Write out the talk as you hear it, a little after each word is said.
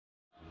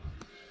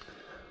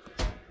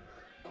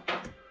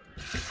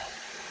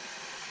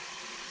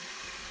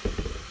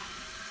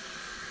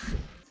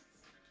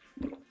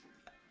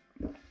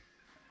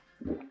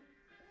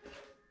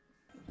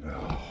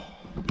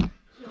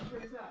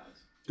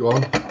Go on. I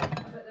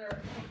bet there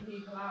are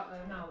people out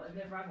there now that have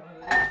never had one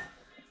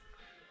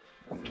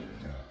of these.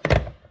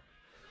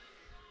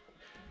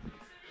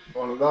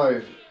 One of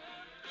those.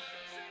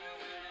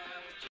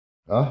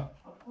 Huh?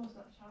 I'll pause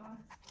that shower.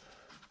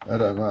 I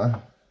don't matter.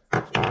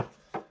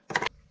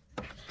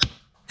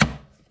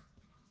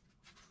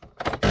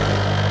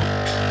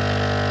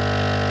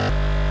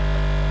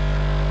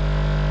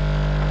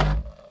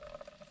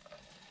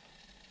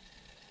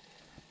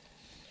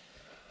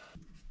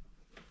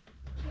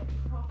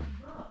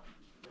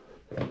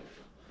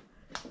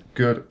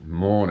 Good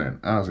morning.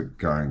 How's it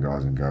going,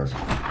 guys and girls?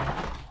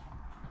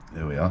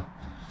 Here we are.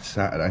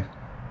 Saturday,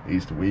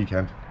 Easter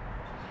weekend.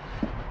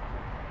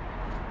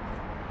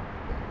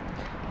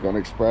 Got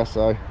an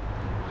espresso.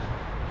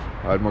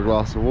 I had my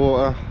glass of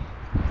water.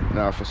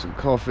 Now for some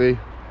coffee.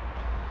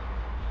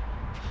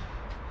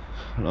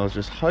 And I was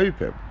just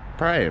hoping,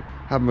 praying,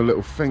 had my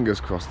little fingers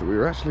crossed that we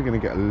were actually going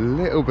to get a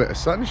little bit of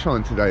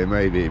sunshine today,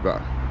 maybe, but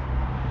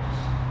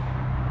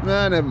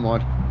nah, never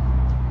mind.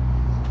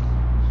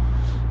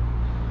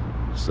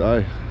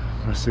 So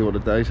let's see what the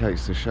day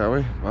takes us, shall we?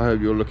 I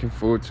hope you're looking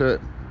forward to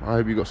it. I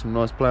hope you've got some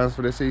nice plans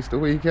for this Easter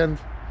weekend.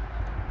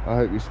 I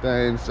hope you're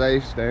staying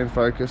safe, staying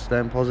focused,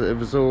 staying positive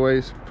as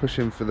always,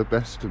 pushing for the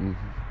best and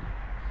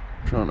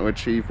trying to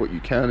achieve what you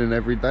can in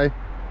every day.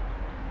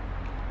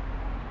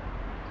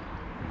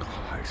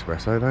 Oh,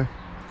 espresso though.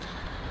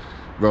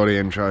 Roll the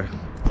intro.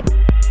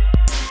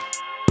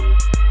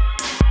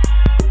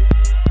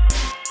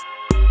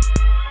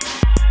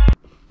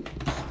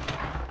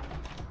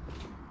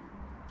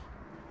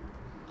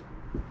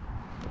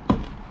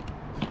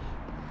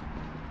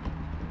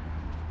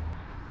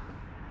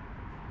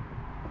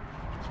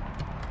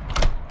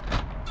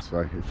 So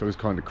it feels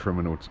kind of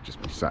criminal to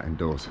just be sat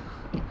indoors.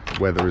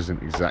 Weather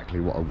isn't exactly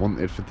what I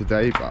wanted for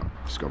today, but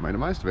just got to make the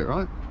most of it,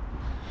 right?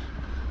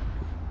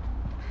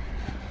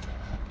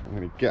 I'm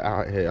going to get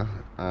out here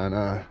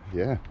and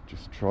yeah,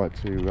 just try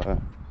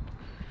to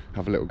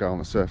have a little go on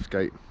the surf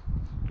skate.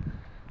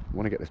 I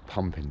want to get this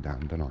pumping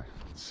down, don't I?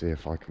 See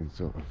if I can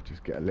sort of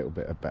just get a little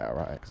bit better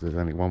at it, because there's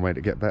only one way to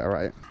get better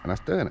at it, and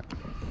that's doing it.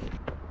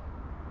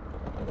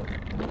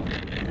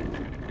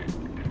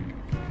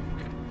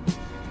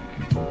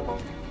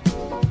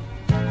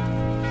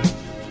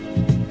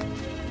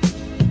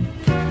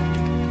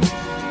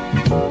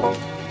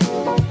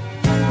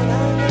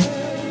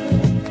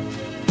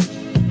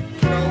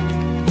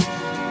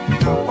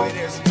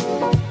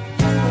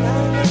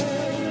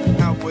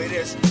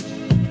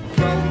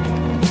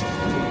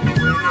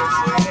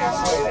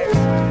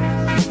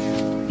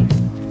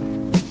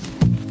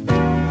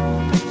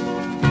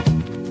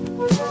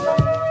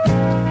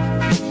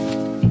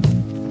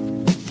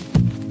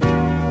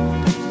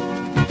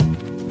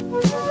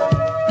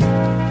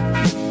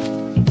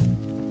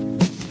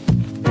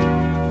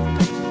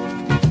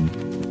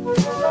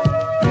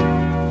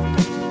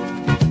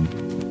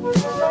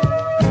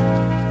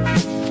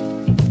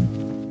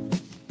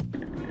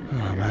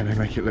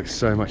 It looks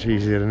so much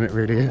easier than it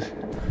really is,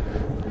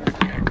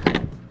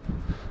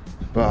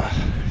 but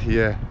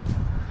yeah,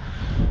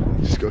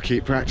 just got to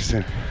keep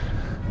practicing.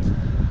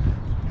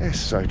 It's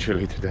so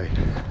chilly today.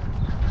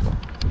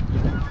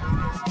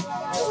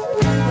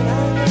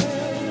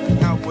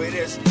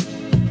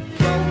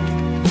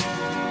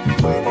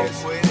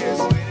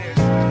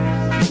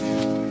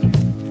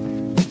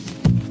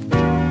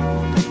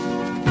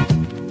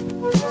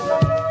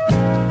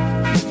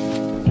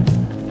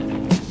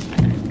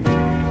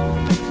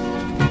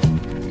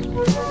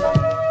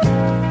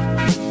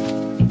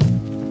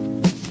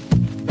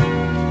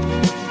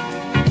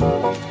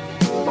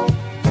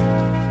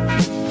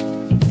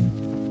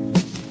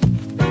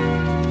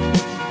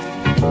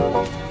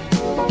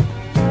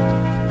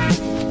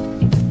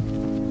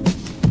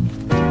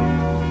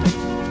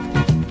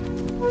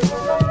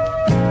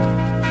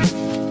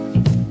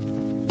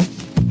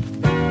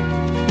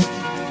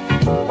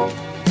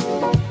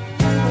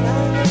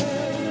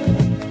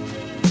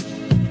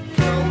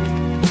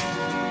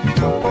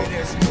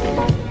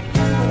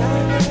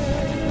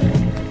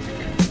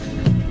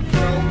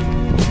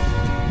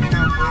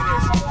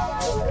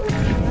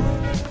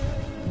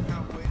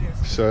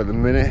 So at the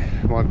minute,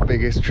 my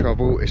biggest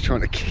trouble is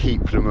trying to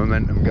keep the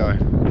momentum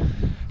going,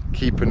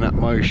 keeping that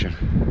motion.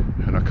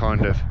 And I've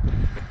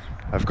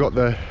got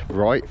the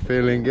right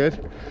feeling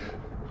good.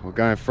 Or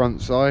going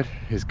front side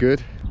is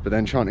good, but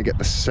then trying to get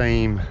the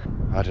same,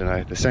 I don't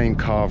know, the same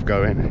carve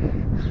going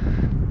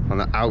on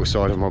the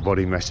outside of my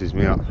body messes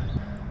me up.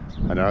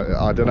 And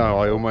I don't know,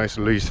 I almost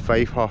lose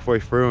faith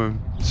halfway through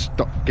and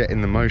stop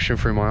getting the motion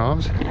through my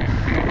arms.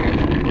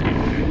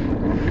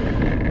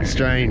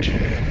 Strange.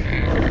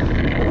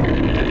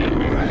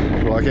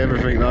 Like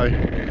everything though,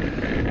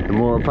 the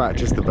more I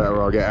practice, the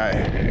better I'll get at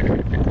it.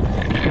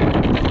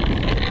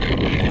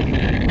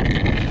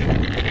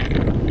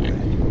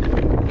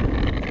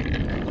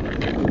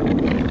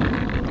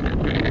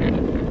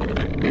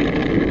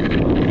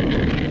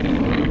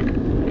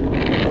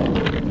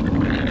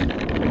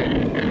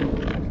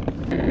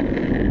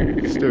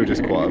 Still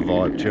just quite a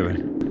vibe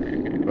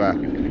chilling. Well,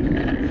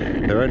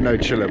 There ain't no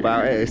chill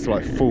about it. It's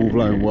like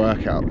full-blown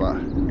workout, but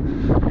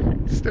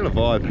it's still a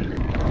vibe.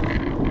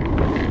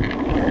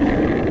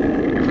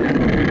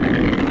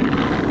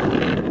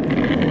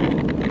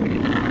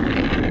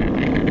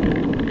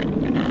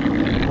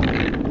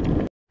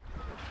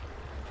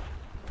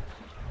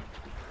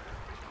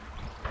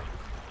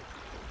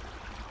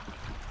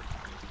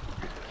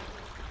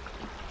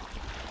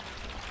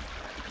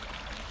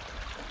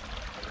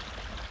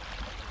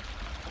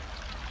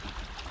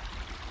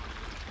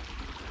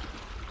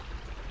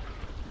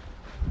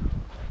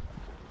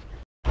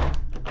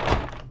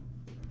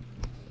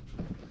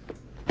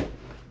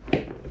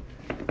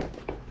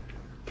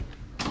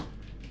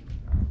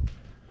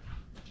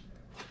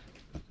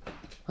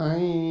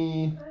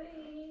 Hi.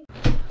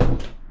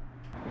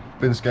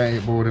 Been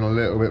skateboarding a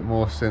little bit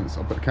more since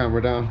I put the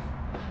camera down.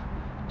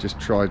 Just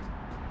tried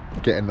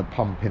getting the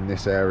pump in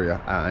this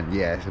area, and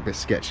yeah, it's a bit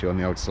sketchy on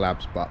the old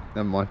slabs, but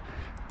never mind.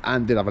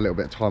 And did have a little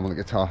bit of time on the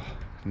guitar.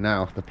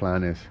 Now the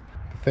plan is,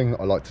 the thing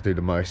that I like to do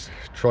the most,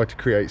 try to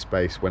create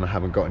space when I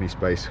haven't got any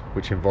space,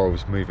 which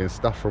involves moving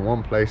stuff from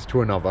one place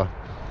to another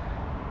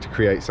to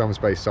create some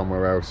space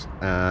somewhere else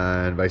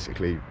and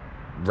basically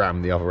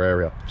ram the other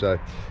area. So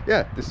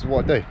yeah, this is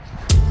what I do.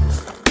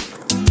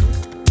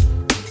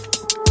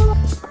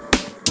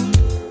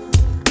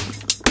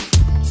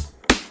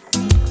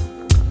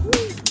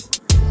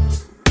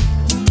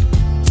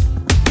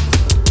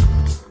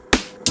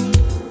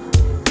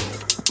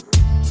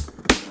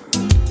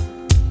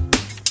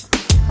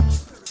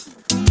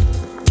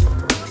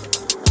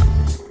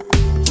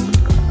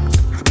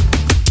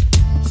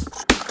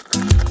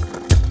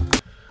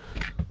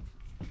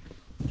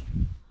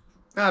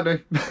 I do.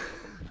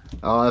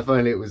 Oh, if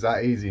only it was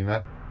that easy,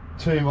 man.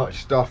 Too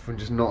much stuff and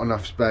just not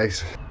enough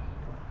space.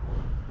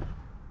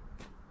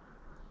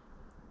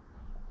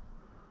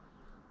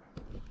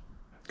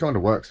 Kind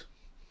of works.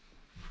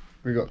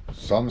 We got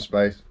some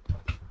space.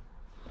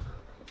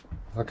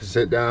 I can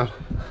sit down,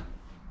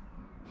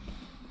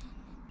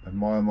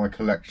 admire my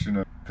collection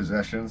of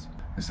possessions.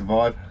 It's a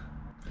vibe.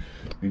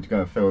 Need to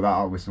go and fill that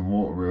up with some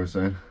water real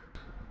soon.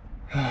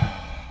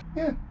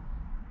 Yeah,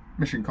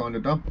 mission kind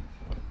of done.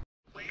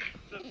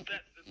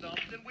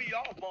 We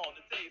all born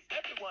to taste.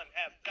 Everyone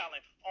has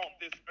talent on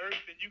this earth,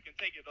 and you can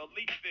take it or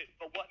leave it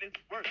for what it's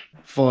worth.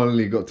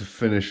 Finally got to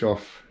finish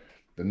off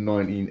the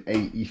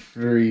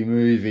 1983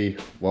 movie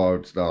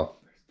Wild Star.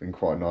 It's been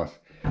quite nice.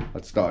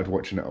 I'd started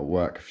watching it at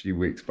work a few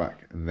weeks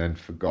back and then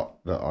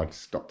forgot that I'd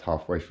stopped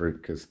halfway through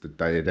because the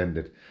day had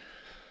ended.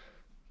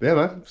 But yeah,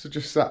 man, so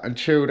just sat and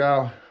chilled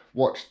out,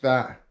 watched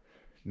that.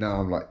 Now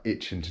I'm like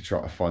itching to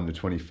try to find the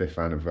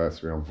 25th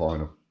anniversary on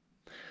vinyl.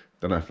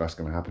 Don't know if that's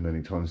going to happen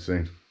anytime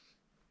soon.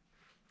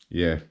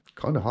 Yeah,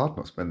 kind of hard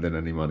not spending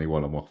any money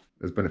while I'm off.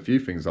 There's been a few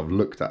things I've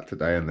looked at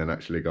today and then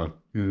actually gone,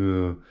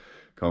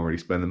 can't really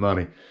spend the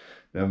money.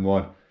 Never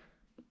mind.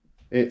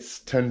 It's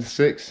 10 to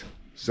 6,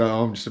 so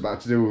I'm just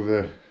about to do all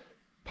the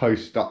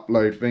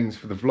post-upload things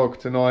for the vlog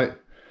tonight.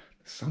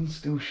 The sun's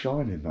still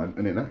shining, man,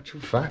 and in actual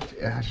fact,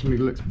 it actually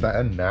looks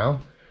better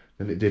now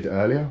than it did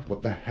earlier.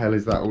 What the hell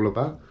is that all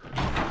about?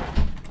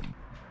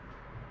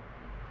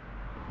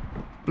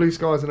 Blue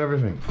skies and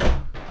everything.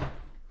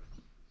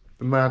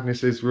 The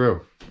madness is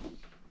real.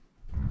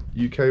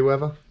 UK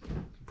weather,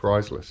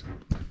 priceless.